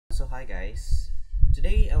So hi guys.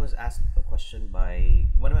 Today I was asked a question by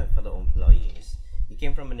one of my fellow employees. He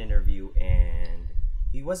came from an interview and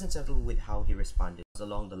he wasn't settled with how he responded. It was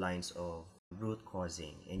along the lines of root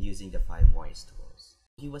causing and using the 5 whys tools.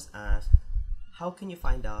 He was asked, how can you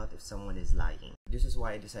find out if someone is lying? This is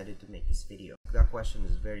why I decided to make this video. That question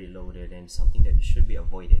is very loaded and something that should be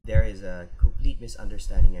avoided. There is a complete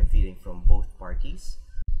misunderstanding I'm feeling from both parties,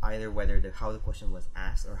 either how the question was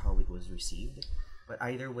asked or how it was received. But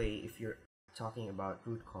either way, if you're talking about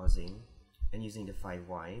root causing and using the 5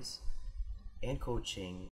 whys and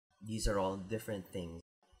coaching, these are all different things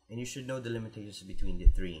and you should know the limitations between the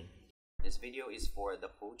three. This video is for the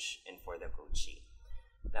coach and for the coachee.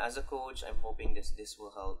 Now, as a coach, I'm hoping this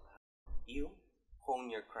will help you hone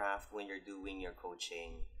your craft when you're doing your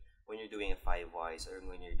coaching, when you're doing a 5 whys, or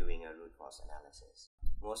when you're doing a root cause analysis.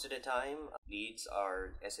 Most of the time, leads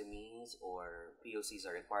are SMEs or POCs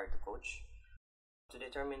are required to coach to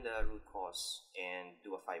determine the root cause and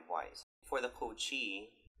do a 5 whys. For the coachee,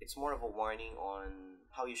 it's more of a warning on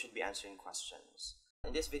how you should be answering questions.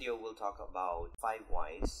 In this video, we'll talk about 5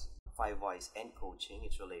 whys and coaching,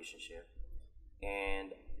 its relationship,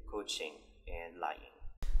 and coaching and lying.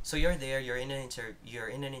 So you're in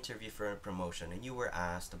an interview for a promotion and you were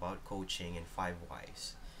asked about coaching and 5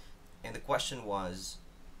 whys. And the question was,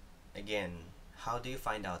 again, how do you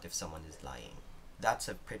find out if someone is lying? That's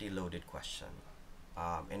a pretty loaded question.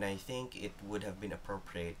 And I think it would have been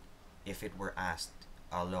appropriate if it were asked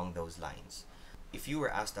along those lines. If you were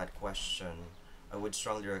asked that question, I would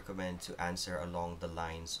strongly recommend to answer along the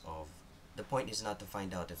lines of, the point is not to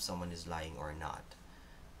find out if someone is lying or not,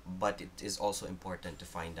 but it is also important to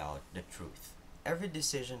find out the truth. Every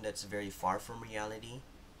decision that's very far from reality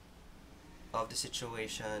of the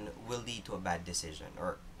situation will lead to a bad decision.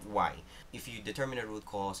 Or why? If you determine a root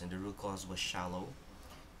cause and the root cause was shallow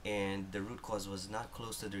and the root cause was not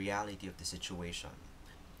close to the reality of the situation,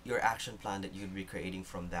 your action plan that you'd be creating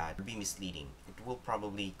from that will be misleading. It will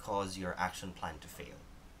probably cause your action plan to fail.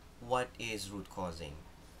 What is root causing?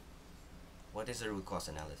 What is a root cause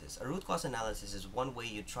analysis? A root cause analysis is one way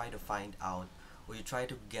you try to find out, or you try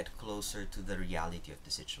to get closer to the reality of the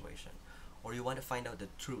situation, or you want to find out the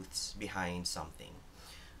truths behind something.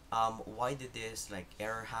 Why did this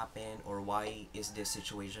error happen, or why is this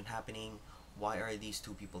situation happening? Why are these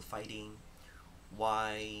two people fighting?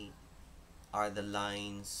 Why are the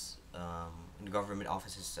lines in government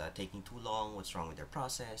offices taking too long? What's wrong with their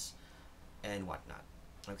process and whatnot?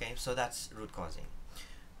 Okay, so that's root causing.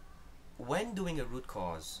 When doing a root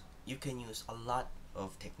cause, you can use a lot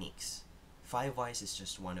of techniques. 5 whys is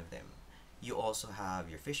just one of them. You also have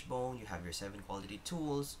your fishbone, you have your 7 quality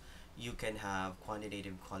tools, you can have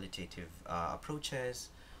quantitative, qualitative approaches.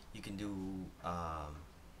 You can do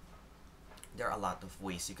there are a lot of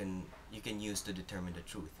ways you can use to determine the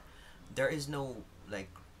truth. There is no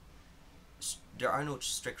there are no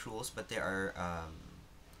strict rules, but there are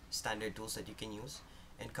standard tools that you can use.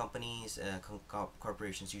 And companies,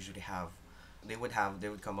 corporations usually they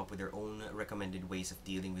would come up with their own recommended ways of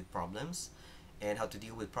dealing with problems. And how to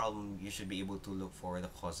deal with problem, you should be able to look for the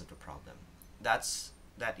cause of the problem. That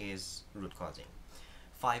is root causing.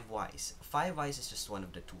 5 whys. 5 whys is just one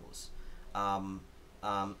of the tools.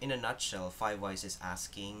 In a nutshell, 5 whys is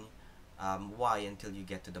asking why until you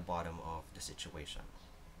get to the bottom of the situation.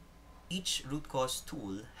 Each root cause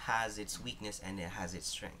tool has its weakness and it has its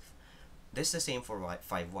strength. This is the same for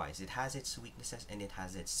 5 whys. It has its weaknesses and it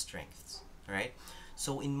has its strengths. Right?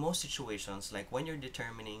 So in most situations, like when you're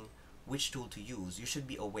determining which tool to use, you should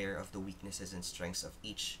be aware of the weaknesses and strengths of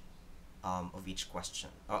each question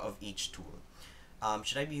of each tool.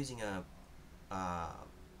 Should I be using a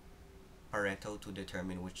Pareto to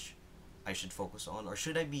determine which I should focus on, or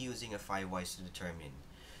should I be using a 5 whys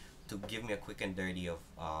to give me a quick and dirty of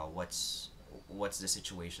what's the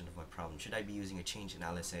situation of my problem? Should I be using a change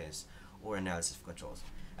analysis or analysis of controls?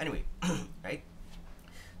 Anyway, right?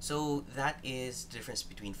 So that is the difference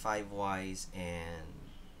between 5 whys and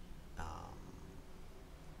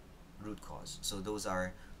root cause. So those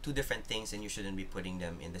are two different things and you shouldn't be putting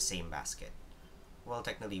them in the same basket. Well,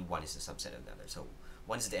 technically one is a subset of the other. So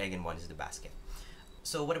one is the egg and one is the basket.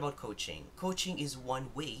 So what about coaching? Coaching is one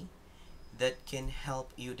way that can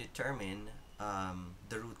help you determine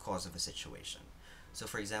the root cause of a situation. So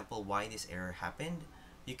for example, why this error happened,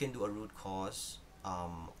 you can do a root cause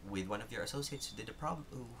with one of your associates who did the problem,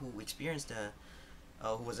 who experienced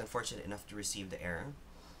who was unfortunate enough to receive the error,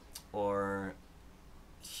 or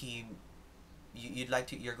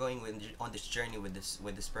you're going on this journey with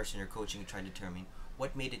this person you're coaching to try to determine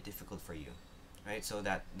what made it difficult for you, right? So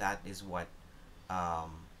that is what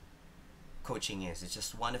coaching is. It's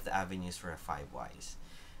just one of the avenues for a 5 whys.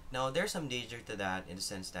 Now, there's some danger to that in the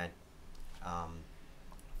sense that um,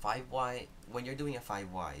 five why when you're doing a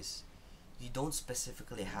five whys, you don't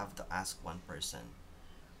specifically have to ask one person.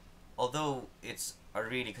 Although it's a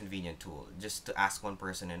really convenient tool just to ask one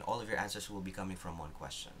person and all of your answers will be coming from one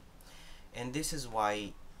question. And this is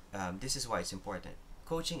why it's important.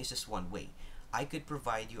 Coaching is just one way. I could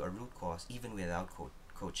provide you a root cause even without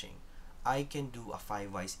coaching. I can do a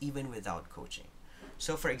five whys even without coaching.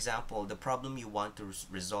 So, for example, the problem you want to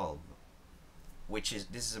resolve, which is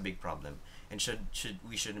this is a big problem, and should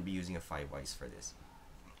we shouldn't be using a five whys for this.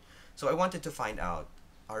 So I wanted to find out,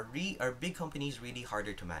 are big companies really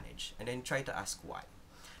harder to manage, and then try to ask why.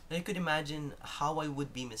 Now you could imagine how I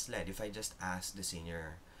would be misled if I just asked the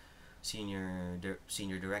senior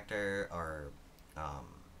director or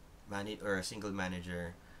or a single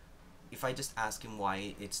manager. If I just ask him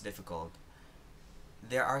why it's difficult,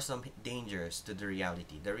 there are some dangers to the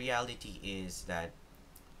reality. The reality is that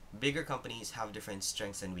bigger companies have different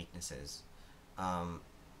strengths and weaknesses. Um,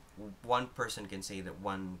 One person can say that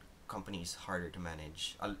one company is harder to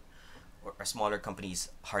manage, or a smaller company is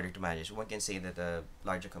harder to manage. One can say that a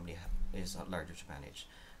larger company is larger to manage,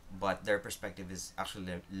 but their perspective is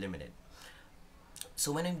actually limited.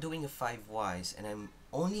 So when I'm doing a five whys and I'm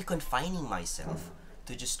only confining myself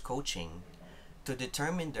to just coaching to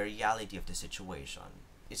determine the reality of the situation,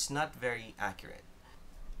 it's not very accurate.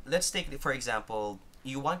 Let's take, for example,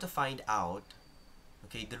 you want to find out,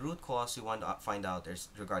 okay, the root cause you want to find out is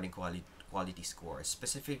regarding quality scores,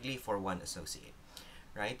 specifically for one associate,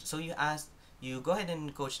 right? So you go ahead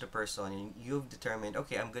and coach the person, and you've determined,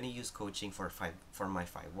 okay, I'm gonna use coaching for my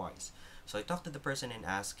five whys. So I talk to the person and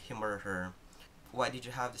ask him or her, why did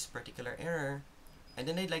you have this particular error? And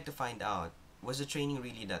then I'd like to find out, was the training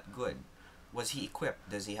really that good? Was he equipped?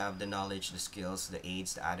 Does he have the knowledge, the skills, the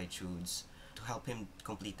aids, the attitudes to help him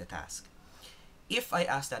complete the task? If I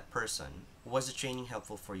ask that person, was the training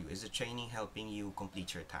helpful for you? Is the training helping you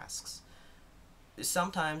complete your tasks?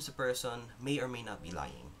 Sometimes the person may or may not be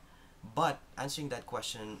lying, but answering that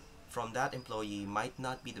question from that employee might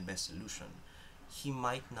not be the best solution. He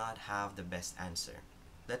might not have the best answer.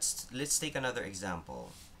 Let's take another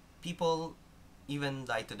example. People even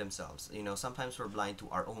lie to themselves. Sometimes we're blind to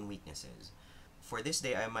our own weaknesses. For this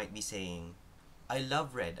day, I might be saying, I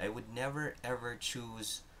love red. I would never ever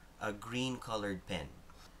choose a green colored pen.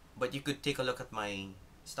 But you could take a look at my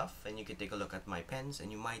stuff and you could take a look at my pens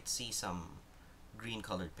and you might see some green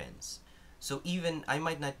colored pens. So even I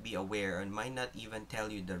might not be aware and might not even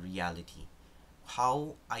tell you the reality.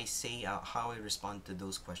 How I respond to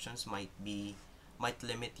those questions might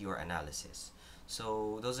limit your analysis.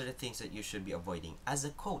 So those are the things that you should be avoiding. As a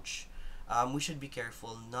coach, we should be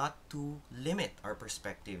careful not to limit our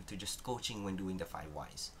perspective to just coaching when doing the five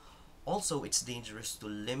whys. Also, it's dangerous to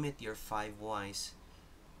limit your five whys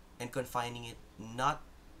and confining it, not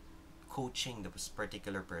coaching this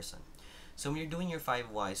particular person. So when you're doing your five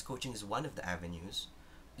whys, coaching is one of the avenues.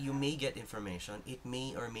 You may get information. It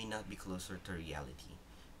may or may not be closer to reality.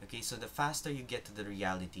 Okay, so the faster you get to the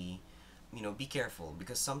reality, be careful,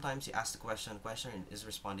 because sometimes you ask the question is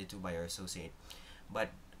responded to by your associate, but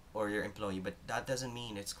or your employee, but that doesn't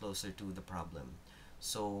mean it's closer to the problem.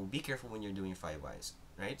 So be careful when you're doing five whys,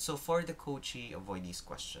 right? So for the coachee, avoid these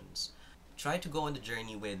questions. Try to go on the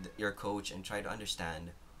journey with your coach and try to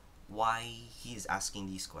understand why he's asking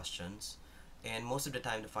these questions. And most of the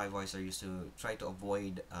time, the five whys are used to try to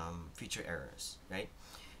avoid future errors, right?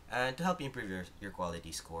 And to help you improve your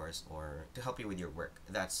quality scores or to help you with your work.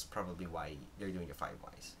 That's probably why they're doing the five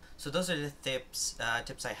whys. So those are the tips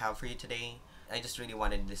I have for you today. I just really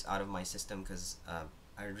wanted this out of my system because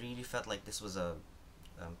I really felt like this was a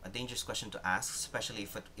dangerous question to ask, especially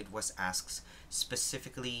if it was asked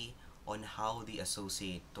specifically on how the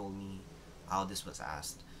associate told me how this was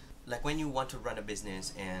asked. Like when you want to run a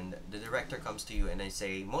business and the director comes to you and I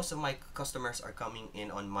say, most of my customers are coming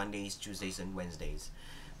in on Mondays, Tuesdays, and Wednesdays.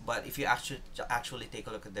 But if you actually take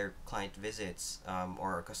a look at their client visits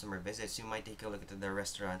or customer visits, you might take a look at their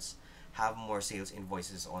restaurants have more sales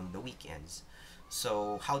invoices on the weekends.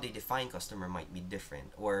 So how they define customer might be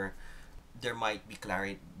different, or there might be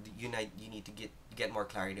clarity. You need to get more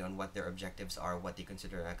clarity on what their objectives are, what they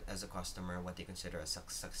consider as a customer, what they consider a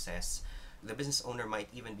success. The business owner might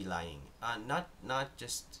even be lying. Not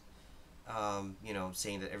just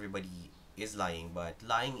saying that everybody is lying, but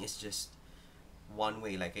lying is just one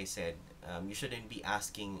way. Like I said, you shouldn't be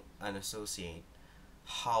asking an associate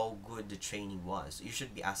how good the training was. You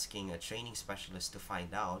should be asking a training specialist to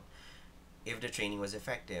find out if the training was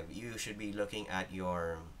effective. You should be looking at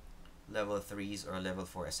your level 3s or level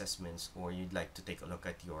 4 assessments, or you'd like to take a look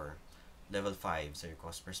at your level 5s or your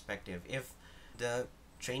cost perspective. If the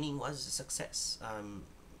training was a success.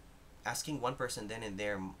 Asking one person then and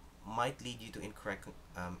there might lead you to incorrect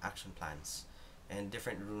action plans, and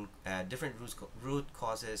different root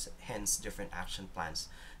causes, hence different action plans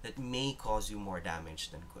that may cause you more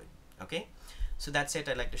damage than good. Okay, so that's it.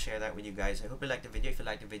 I'd like to share that with you guys. I hope you liked the video. If you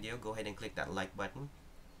liked the video, go ahead and click that like button.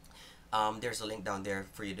 There's a link down there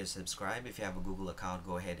for you to subscribe. If you have a Google account,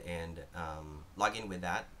 go ahead and log in with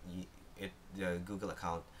that. The Google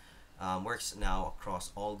account works now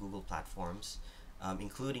across all Google platforms,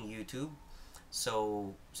 including YouTube.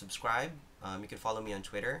 So subscribe. You can follow me on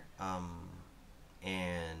Twitter,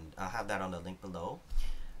 and I'll have that on the link below.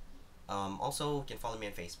 Also, you can follow me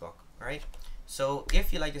on Facebook. All right. So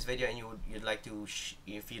if you like this video and you'd like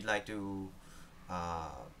to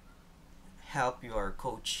help your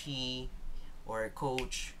coachee or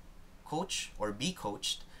coach or be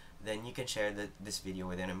coached, then you can share this video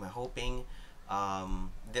with them. I'm hoping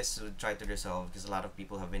this will try to resolve, because a lot of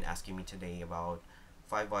people have been asking me today about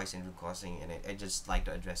 5 whys and root causing, and I just like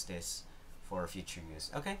to address this for future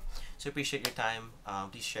use. Okay, so appreciate your time.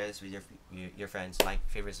 Please share this with your friends, like,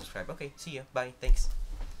 favorite, subscribe. Okay, see you, bye, thanks.